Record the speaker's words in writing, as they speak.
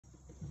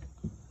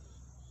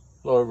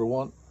Hello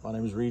everyone, my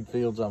name is Reed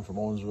Fields. I'm from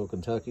Owensville,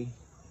 Kentucky,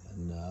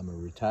 and I'm a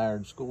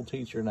retired school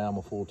teacher. Now I'm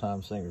a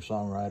full-time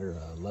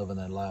singer-songwriter, loving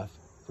that life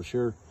for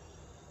sure.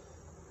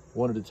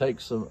 Wanted to take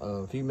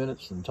a few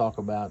minutes and talk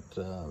about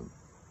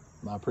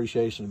my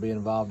appreciation of being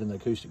involved in the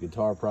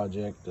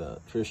Acoustic-Guitar-Project,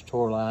 Trish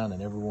Torline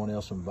and everyone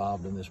else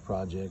involved in this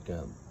project.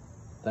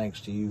 Thanks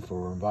to you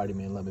for inviting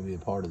me and letting me be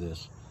a part of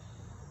this.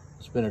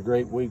 It's been a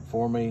great week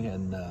for me,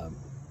 and I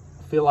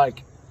feel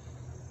like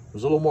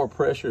there's a little more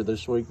pressure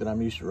this week than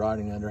I'm used to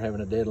writing under, having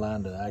a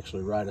deadline to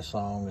actually write a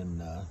song and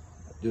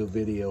do a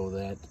video of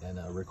that and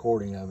a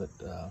recording of it.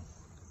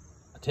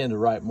 I tend to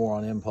write more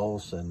on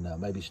impulse and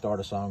maybe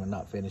start a song and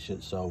not finish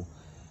it. So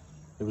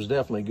it was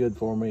definitely good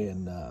for me,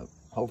 and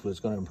hopefully it's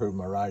going to improve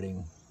my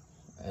writing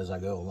as I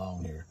go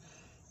along here.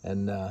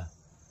 And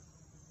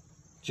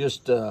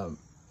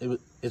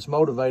it's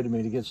motivated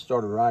me to get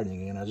started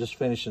writing again. I just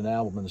finished an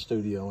album in the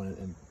studio,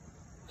 and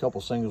a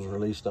couple singles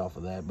released off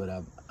of that, but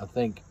I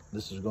think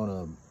this is going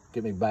to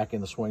get me back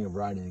in the swing of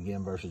writing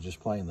again versus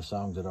just playing the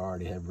songs that I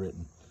already have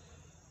written.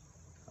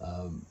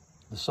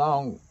 The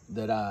song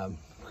that I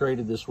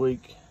created this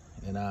week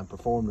and I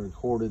performed and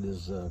recorded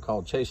is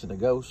called Chasing a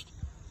Ghost,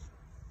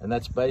 and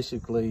that's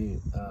basically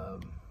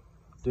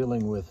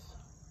dealing with,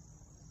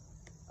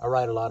 I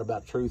write a lot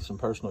about truths and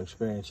personal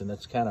experience, and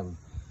that's kind of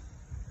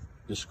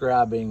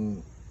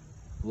describing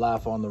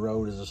life on the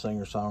road as a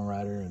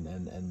singer-songwriter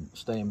and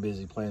staying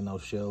busy playing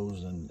those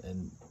shows,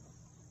 and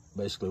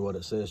basically what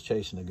it says,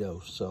 chasing a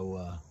ghost.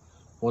 So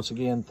once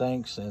again,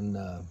 thanks, and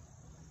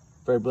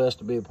very blessed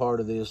to be a part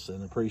of this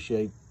and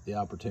appreciate the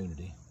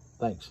opportunity.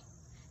 Thanks.